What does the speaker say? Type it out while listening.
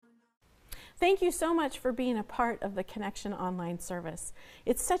Thank you so much for being a part of the Connection online service.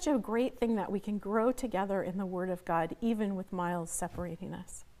 It's such a great thing that we can grow together in the Word of God, even with miles separating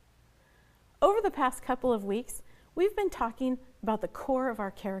us. Over the past couple of weeks, we've been talking about the core of our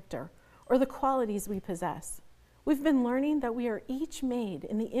character, or the qualities we possess. We've been learning that we are each made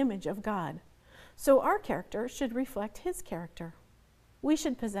in the image of God, so our character should reflect His character. We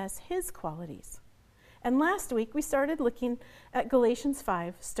should possess His qualities. And last week, we started looking at Galatians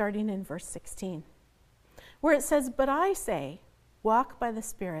 5, starting in verse 16, where it says, "But I say, walk by the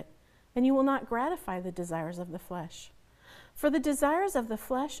Spirit, and you will not gratify the desires of the flesh. For the desires of the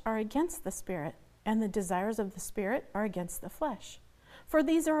flesh are against the Spirit, and the desires of the Spirit are against the flesh. For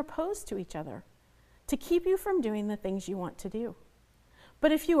these are opposed to each other, to keep you from doing the things you want to do.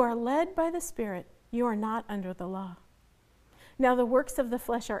 But if you are led by the Spirit, you are not under the law. Now the works of the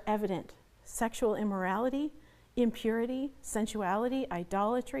flesh are evident: sexual immorality, impurity, sensuality,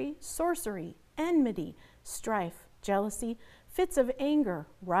 idolatry, sorcery, enmity, strife, jealousy, fits of anger,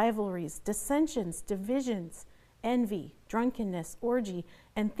 rivalries, dissensions, divisions, envy, drunkenness, orgy,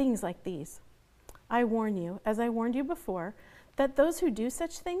 and things like these. I warn you, as I warned you before, that those who do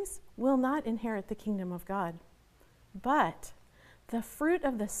such things will not inherit the kingdom of God. But the fruit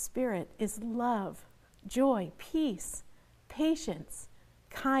of the Spirit is love, joy, peace, patience,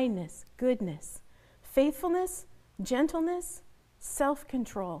 kindness, goodness, faithfulness, gentleness,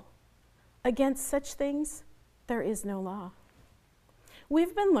 self-control. Against such things, there is no law."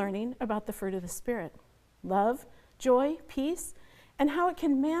 We've been learning about the fruit of the Spirit: love, joy, peace, and how it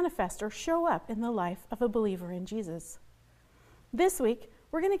can manifest or show up in the life of a believer in Jesus. This week,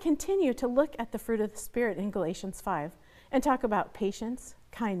 we're going to continue to look at the fruit of the Spirit in Galatians 5 and talk about patience,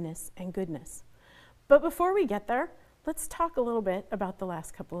 kindness, and goodness. But before we get there, let's talk a little bit about the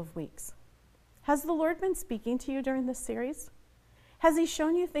last couple of weeks. Has the Lord been speaking to you during this series? Has He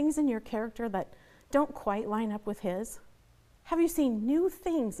shown you things in your character that don't quite line up with His? Have you seen new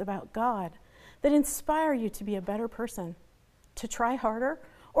things about God that inspire you to be a better person, to try harder,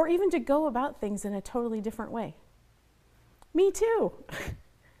 or even to go about things in a totally different way? Me too.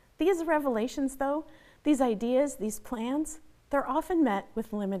 These revelations, though, these ideas, these plans, they're often met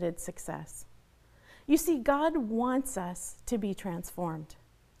with limited success. You see, God wants us to be transformed,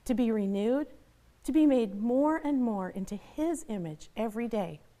 to be renewed, to be made more and more into His image every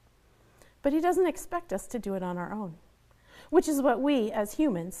day. But He doesn't expect us to do it on our own, which is what we as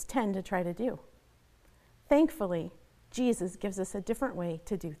humans tend to try to do. Thankfully, Jesus gives us a different way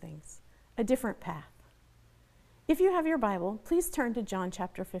to do things, a different path. If you have your Bible, please turn to John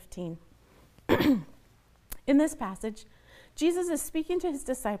chapter 15. In this passage, Jesus is speaking to His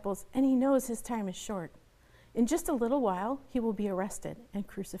disciples, and He knows His time is short. In just a little while, He will be arrested and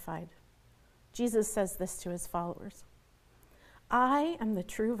crucified. Jesus says this to His followers: "I am the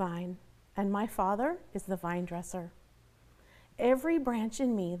true vine, and my Father is the vine dresser. Every branch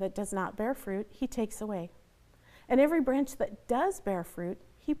in me that does not bear fruit, He takes away. And every branch that does bear fruit,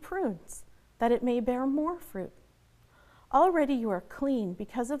 He prunes, that it may bear more fruit. Already you are clean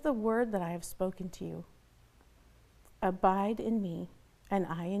because of the word that I have spoken to you. Abide in me, and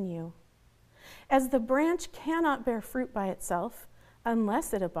I in you. As the branch cannot bear fruit by itself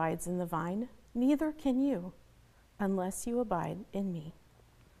unless it abides in the vine, neither can you unless you abide in me.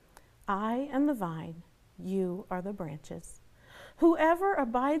 I am the vine, you are the branches. Whoever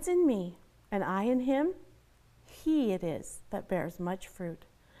abides in me, and I in him, he it is that bears much fruit.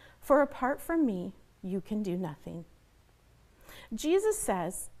 For apart from me, you can do nothing." Jesus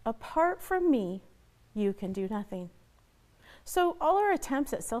says, apart from me, you can do nothing. So all our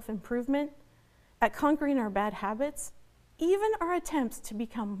attempts at self-improvement, at conquering our bad habits, even our attempts to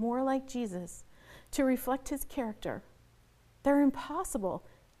become more like Jesus, to reflect His character, they're impossible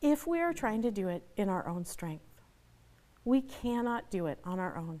if we are trying to do it in our own strength. We cannot do it on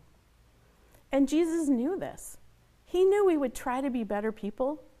our own. And Jesus knew this. He knew we would try to be better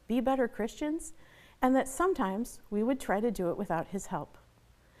people, be better Christians, and that sometimes we would try to do it without His help.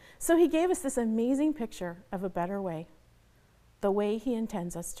 So He gave us this amazing picture of a better way, the way He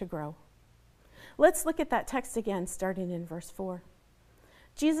intends us to grow. Let's look at that text again, starting in verse 4.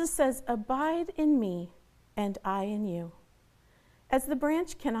 Jesus says, "Abide in me, and I in you. As the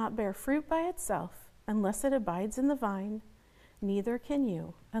branch cannot bear fruit by itself unless it abides in the vine, neither can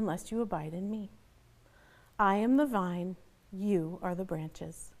you unless you abide in me. I am the vine, you are the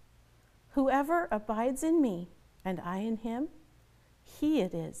branches. Whoever abides in me, and I in him, he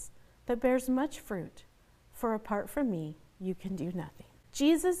it is that bears much fruit, for apart from me, you can do nothing."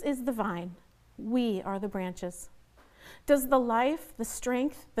 Jesus is the vine. We are the branches. Does the life, the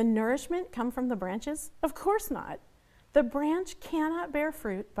strength, the nourishment come from the branches? Of course not. The branch cannot bear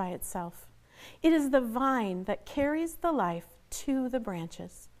fruit by itself. It is the vine that carries the life to the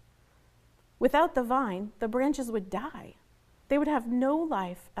branches. Without the vine, the branches would die. They would have no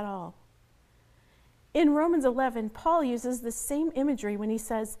life at all. In Romans 11, Paul uses the same imagery when he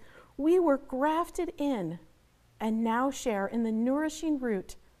says, "We were grafted in and now share in the nourishing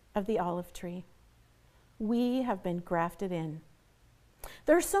root of the olive tree." We have been grafted in.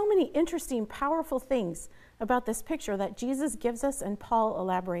 There are so many interesting, powerful things about this picture that Jesus gives us and Paul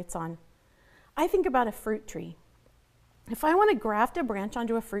elaborates on. I think about a fruit tree. If I want to graft a branch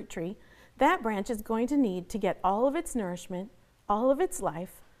onto a fruit tree, that branch is going to need to get all of its nourishment, all of its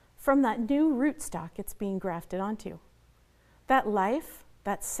life, from that new rootstock it's being grafted onto. That life,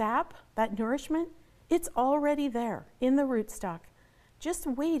 that sap, that nourishment, it's already there in the rootstock, just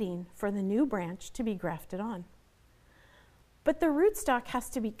waiting for the new branch to be grafted on. But the rootstock has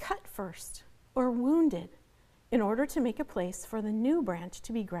to be cut first, or wounded, in order to make a place for the new branch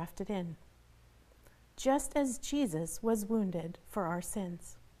to be grafted in. Just as Jesus was wounded for our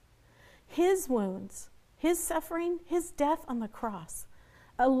sins. His wounds, his suffering, his death on the cross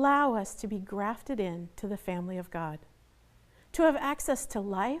allow us to be grafted in to the family of God, to have access to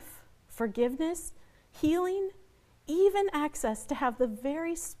life, forgiveness, healing, even access to have the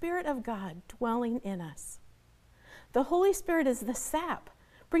very Spirit of God dwelling in us. The Holy Spirit is the sap,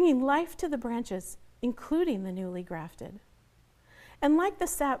 bringing life to the branches, including the newly grafted. And like the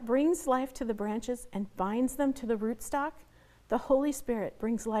sap brings life to the branches and binds them to the rootstock, the Holy Spirit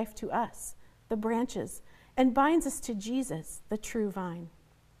brings life to us, the branches, and binds us to Jesus, the true vine.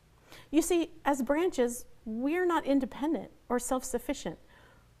 You see, as branches, we're not independent or self-sufficient.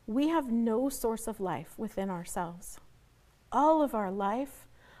 We have no source of life within ourselves. All of our life,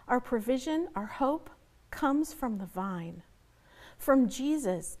 our provision, our hope comes from the vine, from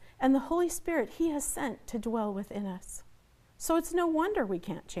Jesus and the Holy Spirit he has sent to dwell within us. So it's no wonder we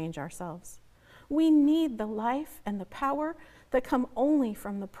can't change ourselves. We need the life and the power that come only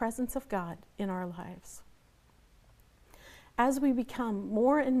from the presence of God in our lives. As we become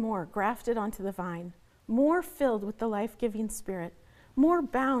more and more grafted onto the vine, more filled with the life-giving Spirit, more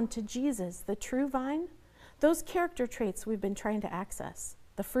bound to Jesus, the true vine, those character traits we've been trying to access,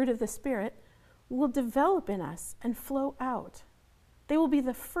 the fruit of the Spirit, will develop in us and flow out. They will be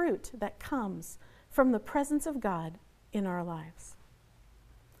the fruit that comes from the presence of God in our lives.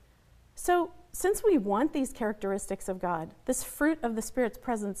 So, since we want these characteristics of God, this fruit of the Spirit's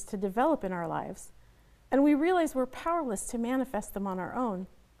presence to develop in our lives, and we realize we're powerless to manifest them on our own,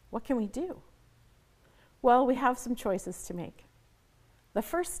 what can we do? Well, we have some choices to make. The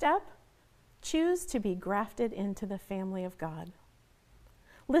first step, choose to be grafted into the family of God.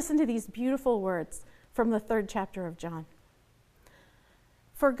 Listen to these beautiful words from the 3rd chapter of John.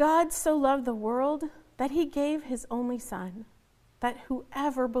 "For God so loved the world that he gave his only Son, that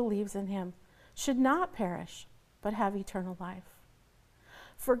whoever believes in him should not perish, but have eternal life.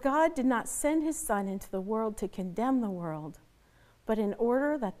 For God did not send his Son into the world to condemn the world, but in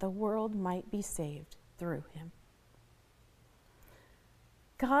order that the world might be saved through him."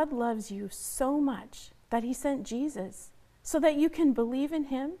 God loves you so much that he sent Jesus so that you can believe in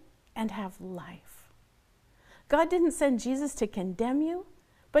him and have life. God didn't send Jesus to condemn you,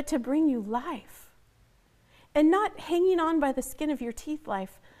 but to bring you life. And not hanging on by the skin of your teeth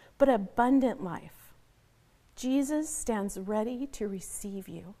life, but abundant life. Jesus stands ready to receive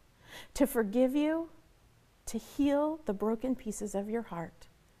you, to forgive you, to heal the broken pieces of your heart,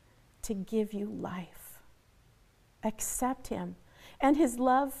 to give you life. Accept him and his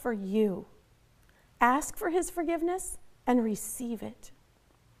love for you. Ask for his forgiveness and receive it.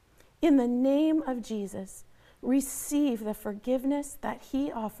 In the name of Jesus, receive the forgiveness that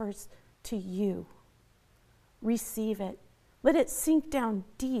he offers to you. Receive it. Let it sink down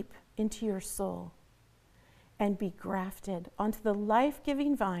deep into your soul and be grafted onto the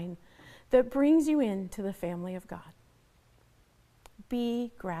life-giving vine that brings you into the family of God.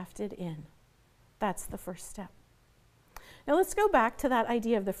 Be grafted in. That's the first step. Now let's go back to that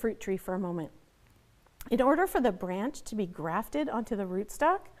idea of the fruit tree for a moment. In order for the branch to be grafted onto the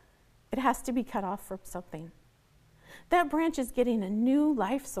rootstock, it has to be cut off from something. That branch is getting a new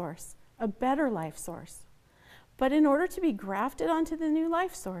life source, a better life source. But in order to be grafted onto the new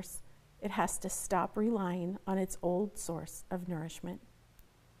life source, it has to stop relying on its old source of nourishment.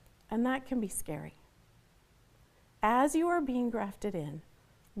 And that can be scary. As you are being grafted in,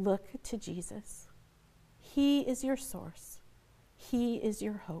 look to Jesus. He is your source. He is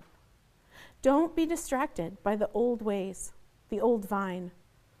your hope. Don't be distracted by the old ways, the old vine.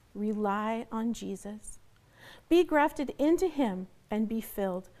 Rely on Jesus. Be grafted into him and be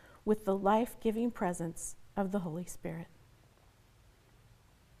filled with the life-giving presence of the Holy Spirit.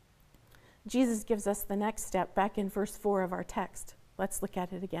 Jesus gives us the next step back in verse 4 of our text. Let's look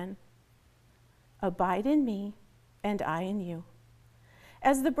at it again. Abide in me, and I in you.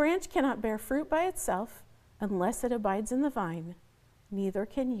 As the branch cannot bear fruit by itself unless it abides in the vine, neither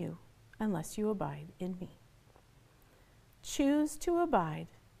can you unless you abide in me. Choose to abide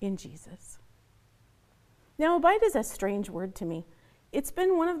in Jesus. Now, abide is a strange word to me. It's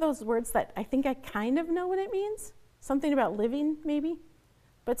been one of those words that I think I kind of know what it means. Something about living, maybe.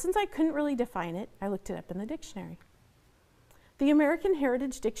 But since I couldn't really define it, I looked it up in the dictionary. The American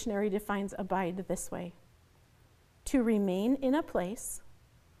Heritage Dictionary defines abide this way: to remain in a place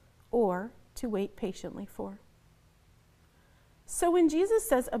or to wait patiently for. So when Jesus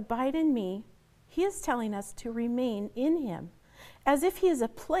says, abide in me, he is telling us to remain in him as if he is a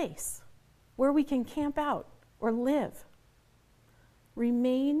place where we can camp out or live.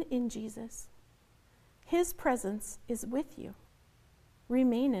 Remain in Jesus. His presence is with you.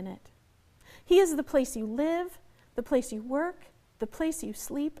 Remain in it. He is the place you live, the place you work, the place you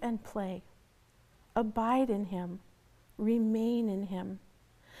sleep and play. Abide in him. Remain in him.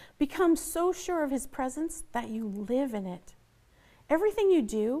 Become so sure of his presence that you live in it. Everything you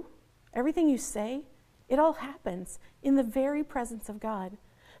do, everything you say, it all happens in the very presence of God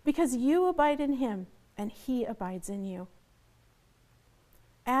because you abide in him and he abides in you.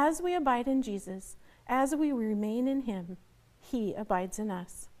 As we abide in Jesus, as we remain in him, he abides in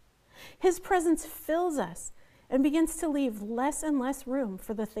us. His presence fills us and begins to leave less and less room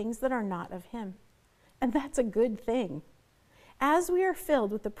for the things that are not of him. And that's a good thing. As we are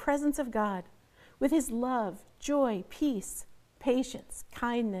filled with the presence of God, with his love, joy, peace, patience,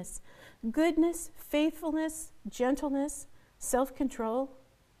 kindness, goodness, faithfulness, gentleness, self-control,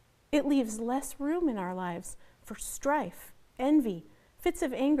 it leaves less room in our lives for strife, envy, fits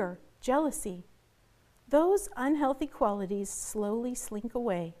of anger, jealousy. Those unhealthy qualities slowly slink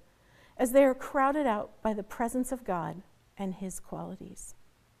away as they are crowded out by the presence of God and his qualities.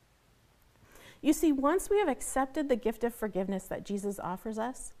 You see, once we have accepted the gift of forgiveness that Jesus offers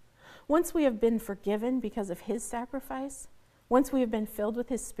us, once we have been forgiven because of his sacrifice, once we have been filled with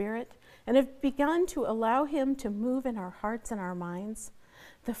his Spirit and have begun to allow him to move in our hearts and our minds,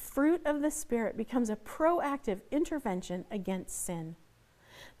 the fruit of the Spirit becomes a proactive intervention against sin.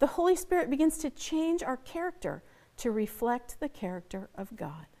 The Holy Spirit begins to change our character to reflect the character of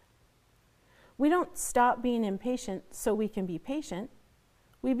God. We don't stop being impatient so we can be patient.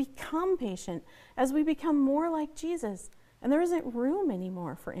 We become patient as we become more like Jesus, and there isn't room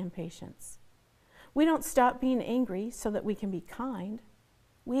anymore for impatience. We don't stop being angry so that we can be kind.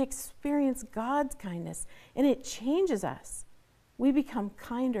 We experience God's kindness, and it changes us. We become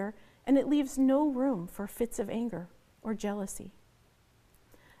kinder, and it leaves no room for fits of anger or jealousy.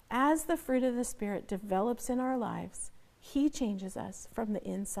 As the fruit of the Spirit develops in our lives, he changes us from the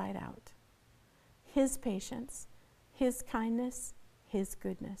inside out. His patience, his kindness, his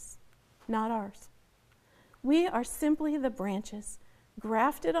goodness, not ours. We are simply the branches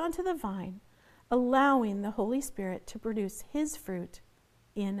grafted onto the vine, allowing the Holy Spirit to produce his fruit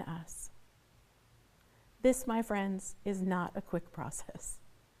in us. This, my friends, is not a quick process.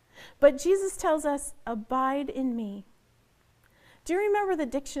 But Jesus tells us, abide in me. Do you remember the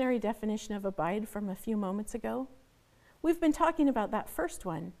dictionary definition of abide from a few moments ago? We've been talking about that first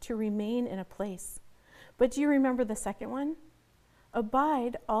one, to remain in a place. But do you remember the second one?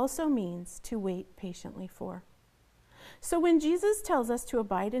 Abide also means to wait patiently for. So when Jesus tells us to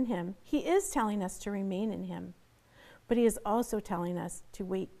abide in him, he is telling us to remain in him. But he is also telling us to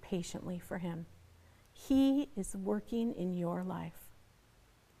wait patiently for him. He is working in your life.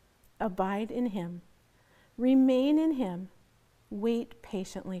 Abide in him. Remain in him. Wait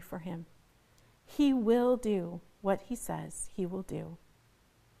patiently for him. He will do what he says he will do.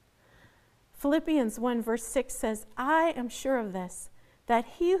 Philippians 1 verse 6 says, I am sure of this, that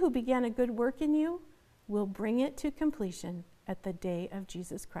he who began a good work in you will bring it to completion at the day of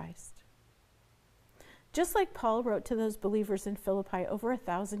Jesus Christ. Just like Paul wrote to those believers in Philippi over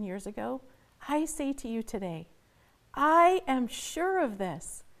 1,000 years ago, I say to you today, I am sure of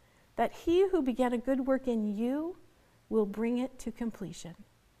this, that he who began a good work in you will bring it to completion.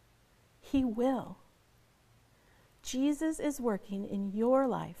 He will. Jesus is working in your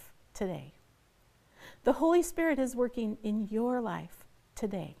life today. The Holy Spirit is working in your life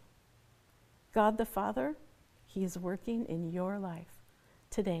today. God the Father, he is working in your life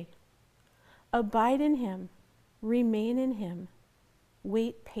today. Abide in him, remain in him,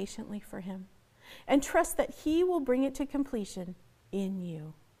 wait patiently for him, and trust that he will bring it to completion in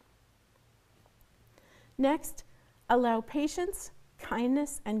you. Next, allow patience,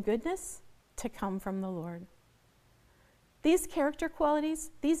 kindness, and goodness to come from the Lord. These character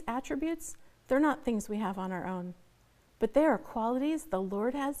qualities, these attributes, they're not things we have on our own, but they are qualities the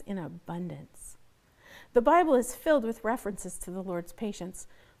Lord has in abundance. The Bible is filled with references to the Lord's patience.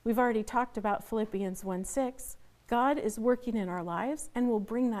 We've already talked about Philippians 1:6. God is working in our lives and will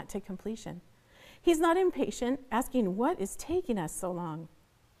bring that to completion. He's not impatient, asking what is taking us so long.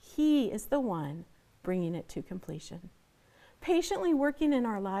 He is the one bringing it to completion, patiently working in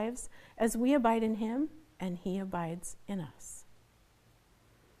our lives as we abide in him and he abides in us.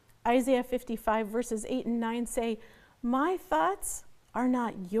 Isaiah 55 verses 8 and 9 say, "My thoughts are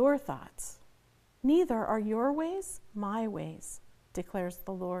not your thoughts, neither are your ways my ways, declares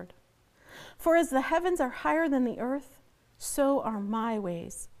the Lord. For as the heavens are higher than the earth, so are my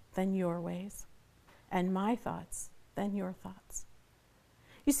ways than your ways, and my thoughts than your thoughts."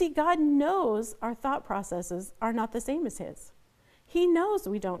 You see, God knows our thought processes are not the same as his. He knows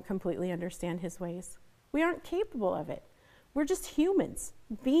we don't completely understand his ways. We aren't capable of it. We're just humans,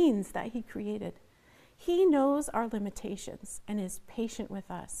 beings that he created. He knows our limitations and is patient with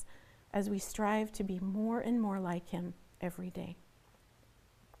us as we strive to be more and more like him every day.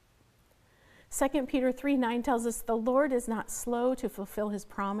 2 Peter 3:9 tells us, "The Lord is not slow to fulfill his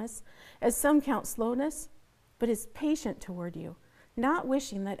promise, as some count slowness, but is patient toward you, not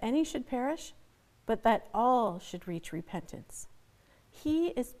wishing that any should perish, but that all should reach repentance." He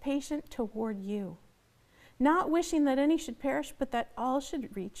is patient toward you, not wishing that any should perish, but that all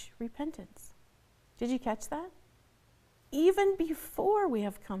should reach repentance. Did you catch that? Even before we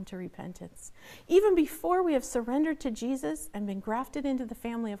have come to repentance, even before we have surrendered to Jesus and been grafted into the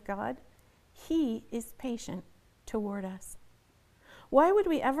family of God, he is patient toward us. Why would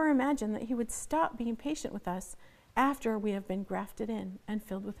we ever imagine that he would stop being patient with us after we have been grafted in and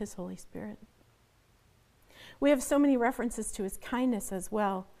filled with his Holy Spirit? We have so many references to his kindness as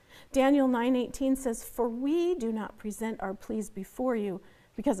well. Daniel 9:18 says, "For we do not present our pleas before you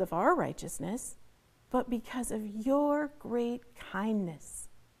because of our righteousness, but because of your great kindness."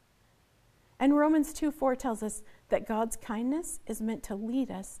 And Romans 2:4 tells us that God's kindness is meant to lead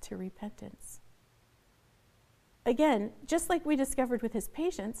us to repentance. Again, just like we discovered with his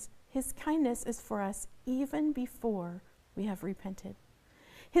patience, his kindness is for us even before we have repented.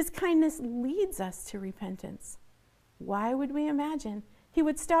 His kindness leads us to repentance. Why would we imagine he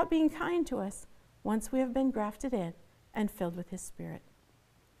would stop being kind to us once we have been grafted in and filled with his Spirit?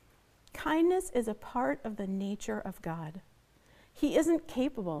 Kindness is a part of the nature of God. He isn't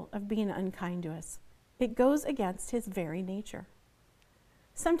capable of being unkind to us. It goes against his very nature.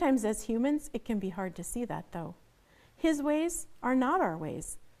 Sometimes as humans, it can be hard to see that, though. His ways are not our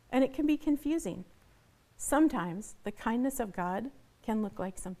ways, and it can be confusing. Sometimes the kindness of God can look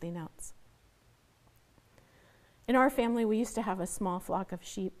like something else. In our family, we used to have a small flock of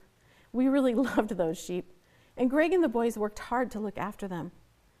sheep. We really loved those sheep, and Greg and the boys worked hard to look after them.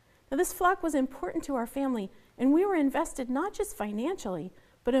 Now, this flock was important to our family, and we were invested not just financially,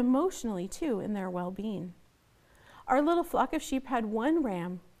 but emotionally too in their well-being. Our little flock of sheep had one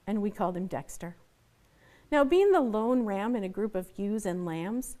ram, and we called him Dexter. Now, being the lone ram in a group of ewes and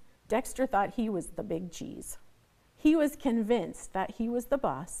lambs, Dexter thought he was the big cheese. He was convinced that he was the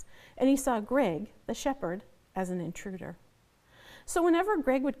boss, and he saw Greg, the shepherd, as an intruder. So whenever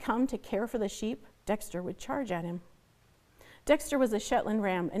Greg would come to care for the sheep, Dexter would charge at him. Dexter was a Shetland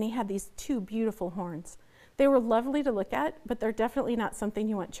ram, and he had these two beautiful horns. They were lovely to look at, but they're definitely not something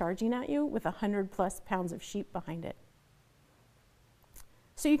you want charging at you with 100+ pounds of sheep behind it.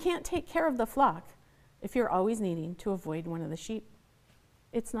 So you can't take care of the flock if you're always needing to avoid one of the sheep.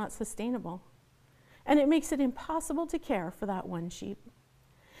 It's not sustainable, and it makes it impossible to care for that one sheep.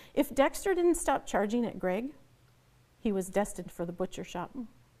 If Dexter didn't stop charging at Greg, he was destined for the butcher shop.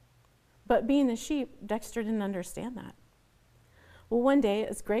 But being a sheep, Dexter didn't understand that. Well, one day,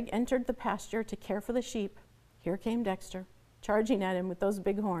 as Greg entered the pasture to care for the sheep, here came Dexter, charging at him with those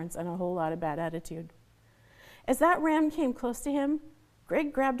big horns and a whole lot of bad attitude. As that ram came close to him,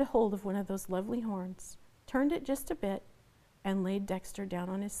 Greg grabbed a hold of one of those lovely horns, turned it just a bit, and laid Dexter down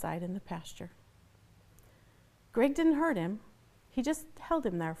on his side in the pasture. Greg didn't hurt him. He just held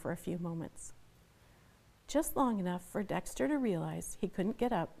him there for a few moments, just long enough for Dexter to realize he couldn't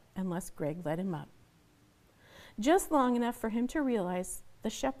get up unless Greg let him up. Just long enough for him to realize the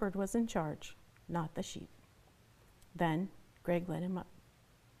shepherd was in charge, not the sheep. Then Greg let him up.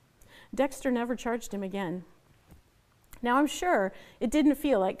 Dexter never charged him again. Now, I'm sure it didn't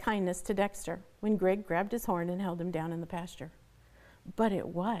feel like kindness to Dexter when Greg grabbed his horn and held him down in the pasture. But it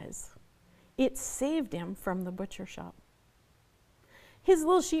was. It saved him from the butcher shop. His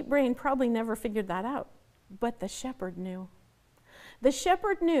little sheep brain probably never figured that out, but the shepherd knew. The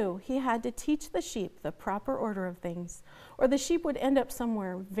shepherd knew he had to teach the sheep the proper order of things, or the sheep would end up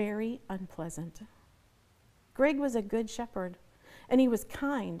somewhere very unpleasant. Greg was a good shepherd, and he was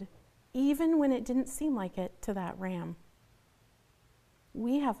kind, even when it didn't seem like it to that ram.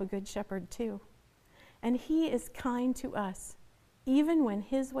 We have a good shepherd too, and he is kind to us, even when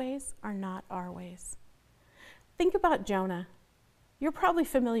his ways are not our ways. Think about Jonah. You're probably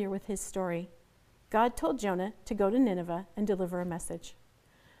familiar with his story. God told Jonah to go to Nineveh and deliver a message.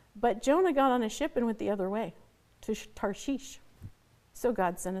 But Jonah got on a ship and went the other way, to Tarshish. So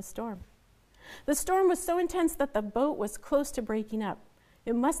God sent a storm. The storm was so intense that the boat was close to breaking up.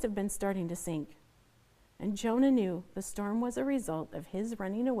 It must have been starting to sink. And Jonah knew the storm was a result of his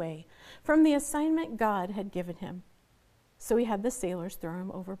running away from the assignment God had given him. So he had the sailors throw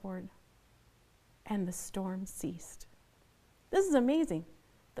him overboard. And the storm ceased. This is amazing.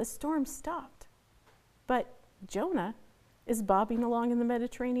 The storm stopped. But Jonah is bobbing along in the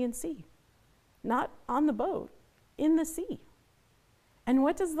Mediterranean Sea, not on the boat, in the sea. And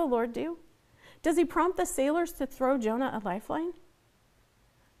what does the Lord do? Does he prompt the sailors to throw Jonah a lifeline?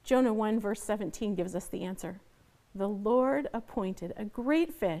 Jonah 1 verse 17 gives us the answer. The Lord appointed a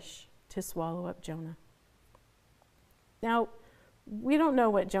great fish to swallow up Jonah. Now, we don't know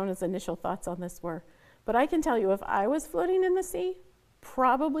what Jonah's initial thoughts on this were, but I can tell you if I was floating in the sea,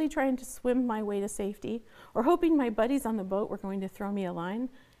 probably trying to swim my way to safety, or hoping my buddies on the boat were going to throw me a line,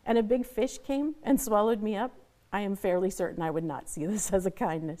 and a big fish came and swallowed me up, I am fairly certain I would not see this as a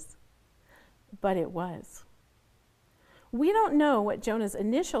kindness. But it was. We don't know what Jonah's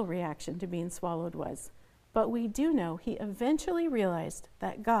initial reaction to being swallowed was, but we do know he eventually realized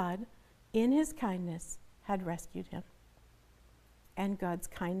that God, in his kindness, had rescued him. And God's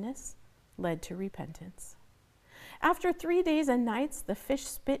kindness led to repentance. After 3 days and nights, the fish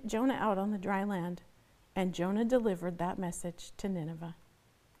spit Jonah out on the dry land, and Jonah delivered that message to Nineveh.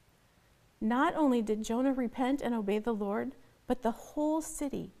 Not only did Jonah repent and obey the Lord, but the whole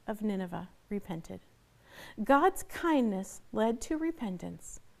city of Nineveh repented. God's kindness led to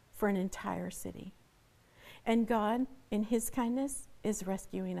repentance for an entire city. And God, in his kindness, is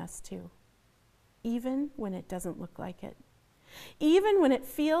rescuing us too, even when it doesn't look like it. Even when it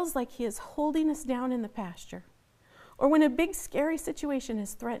feels like he is holding us down in the pasture, or when a big scary situation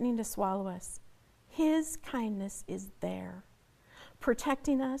is threatening to swallow us, his kindness is there,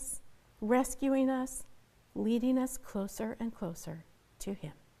 protecting us, rescuing us, leading us closer and closer to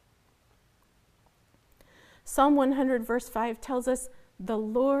him. Psalm 100 verse 5 tells us, the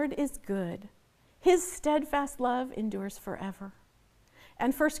Lord is good. His steadfast love endures forever.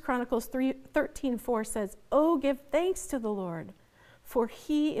 And 1 Chronicles 13:4 says, oh, give thanks to the Lord, for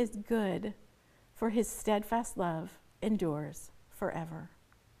he is good, for his steadfast love endures forever.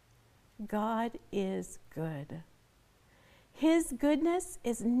 God is good. His goodness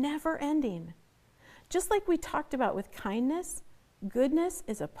is never ending. Just like we talked about with kindness, goodness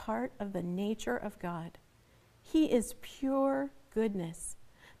is a part of the nature of God. He is pure goodness.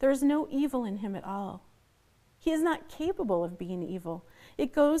 There is no evil in him at all. He is not capable of being evil.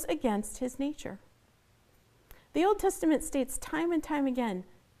 It goes against his nature. The Old Testament states time and time again,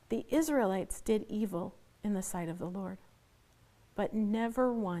 the Israelites did evil in the sight of the Lord. But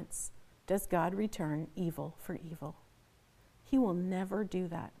never once does God return evil for evil. He will never do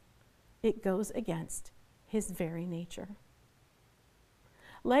that. It goes against his very nature.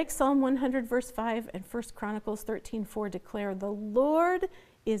 Like Psalm 100 verse 5 and 1 Chronicles 13:4 declare, the Lord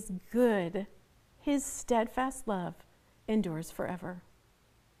is good. His steadfast love endures forever.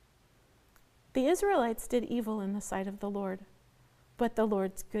 The Israelites did evil in the sight of the Lord, but the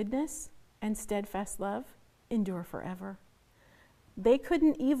Lord's goodness and steadfast love endure forever. They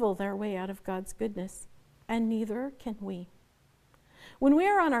couldn't evil their way out of God's goodness, and neither can we. When we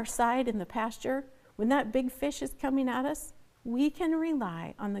are on our side in the pasture, when that big fish is coming at us, we can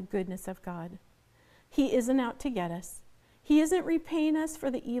rely on the goodness of God. He isn't out to get us. He isn't repaying us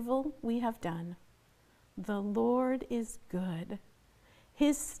for the evil we have done. The Lord is good.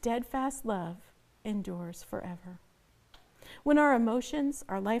 His steadfast love endures forever. When our emotions,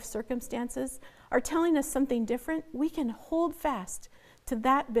 our life circumstances are telling us something different, we can hold fast to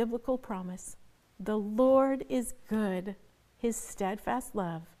that biblical promise. The Lord is good. His steadfast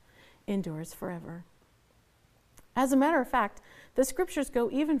love endures forever. As a matter of fact, the scriptures go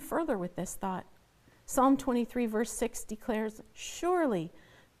even further with this thought. Psalm 23 verse 6 declares, surely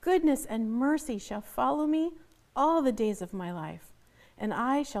goodness and mercy shall follow me all the days of my life, and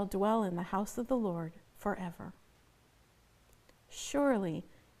I shall dwell in the house of the Lord forever. Surely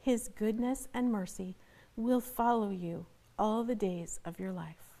his goodness and mercy will follow you all the days of your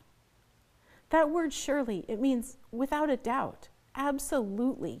life. That word surely, it means without a doubt,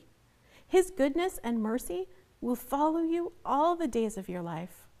 Absolutely. His goodness and mercy will follow you all the days of your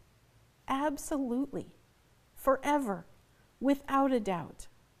life. Absolutely. Forever. Without a doubt.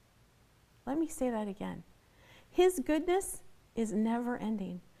 Let me say that again. His goodness is never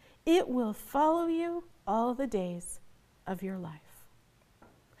ending. It will follow you all the days of your life.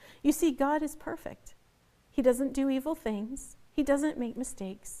 You see, God is perfect. He doesn't do evil things. He doesn't make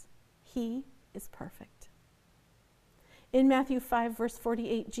mistakes. He is perfect. In Matthew 5, verse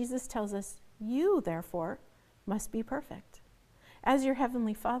 48, Jesus tells us, "You, therefore, must be perfect, as your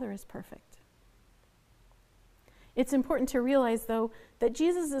heavenly Father is perfect." It's important to realize, though, that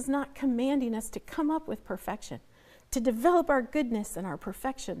Jesus is not commanding us to come up with perfection, to develop our goodness and our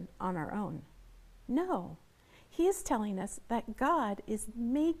perfection on our own. No, he is telling us that God is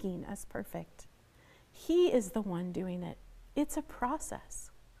making us perfect. He is the one doing it. It's a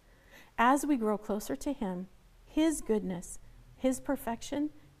process. As we grow closer to him, his goodness, his perfection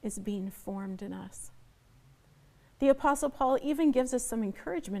is being formed in us. The Apostle Paul even gives us some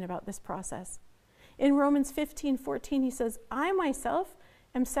encouragement about this process. In Romans 15:14, he says, "I myself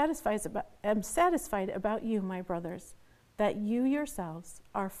am satisfied about you, my brothers, that you yourselves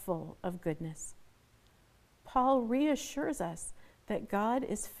are full of goodness." Paul reassures us that God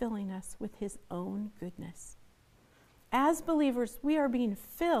is filling us with his own goodness. As believers, we are being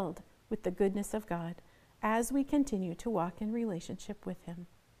filled with the goodness of God as we continue to walk in relationship with him.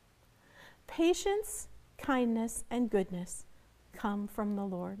 Patience, kindness, and goodness come from the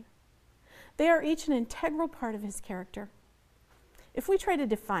Lord. They are each an integral part of his character. If we try to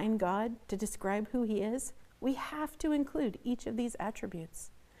define God, to describe who he is, we have to include each of these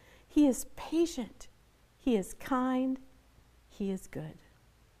attributes. He is patient, he is kind, he is good.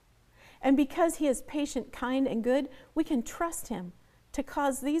 And because he is patient, kind, and good, we can trust him to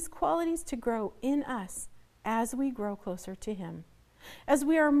cause these qualities to grow in us as we grow closer to him. As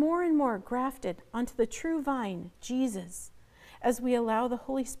we are more and more grafted onto the true vine, Jesus, as we allow the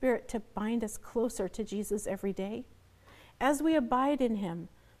Holy Spirit to bind us closer to Jesus every day, as we abide in him,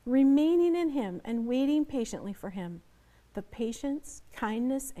 remaining in him and waiting patiently for him, the patience,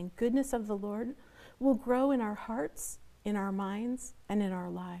 kindness, and goodness of the Lord will grow in our hearts, in our minds, and in our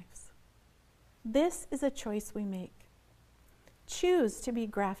lives. This is a choice we make. Choose to be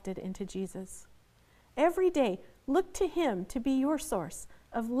grafted into Jesus. Every day, look to him to be your source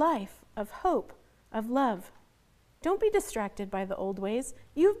of life, of hope, of love. Don't be distracted by the old ways.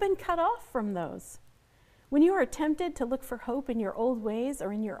 You've been cut off from those. When you are tempted to look for hope in your old ways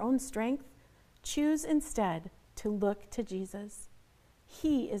or in your own strength, choose instead to look to Jesus.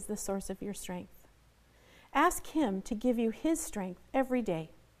 He is the source of your strength. Ask him to give you his strength every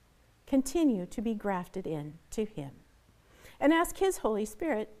day. Continue to be grafted in to him. And ask his Holy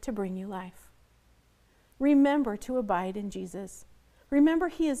Spirit to bring you life. Remember to abide in Jesus. Remember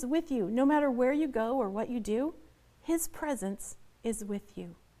he is with you no matter where you go or what you do. His presence is with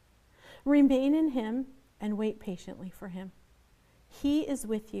you. Remain in him and wait patiently for him. He is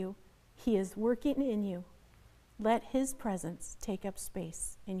with you. He is working in you. Let his presence take up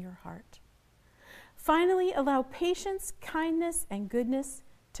space in your heart. Finally, allow patience, kindness, and goodness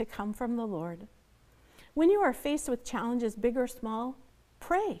to come from the Lord. When you are faced with challenges, big or small,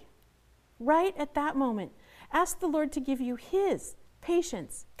 pray. Right at that moment, ask the Lord to give you his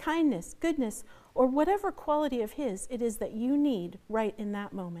patience, kindness, goodness, or whatever quality of his it is that you need right in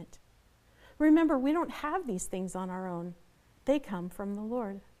that moment. Remember, we don't have these things on our own. They come from the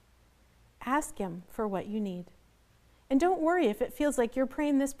Lord. Ask him for what you need. And don't worry if it feels like you're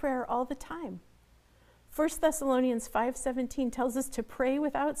praying this prayer all the time. 1 Thessalonians 5:17 tells us to pray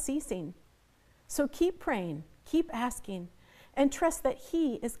without ceasing. So keep praying, keep asking, and trust that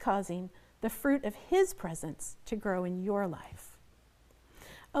he is causing the fruit of his presence to grow in your life.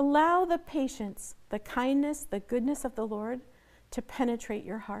 Allow the patience, the kindness, the goodness of the Lord to penetrate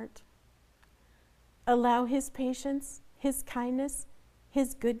your heart. Allow his patience, his kindness,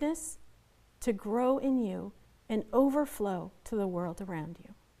 his goodness to grow in you and overflow to the world around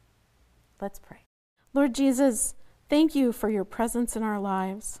you. Let's pray. Lord Jesus, thank you for your presence in our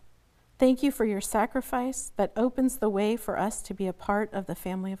lives. Thank you for your sacrifice that opens the way for us to be a part of the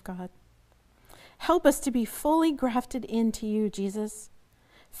family of God. Help us to be fully grafted into you, Jesus.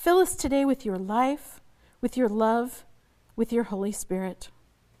 Fill us today with your life, with your love, with your Holy Spirit.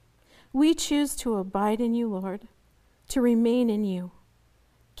 We choose to abide in you, Lord, to remain in you.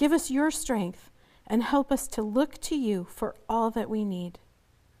 Give us your strength and help us to look to you for all that we need.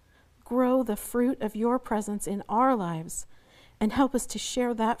 Grow the fruit of your presence in our lives and help us to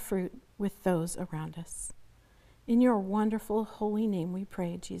share that fruit with those around us. In your wonderful, holy name we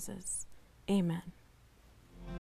pray, Jesus. Amen.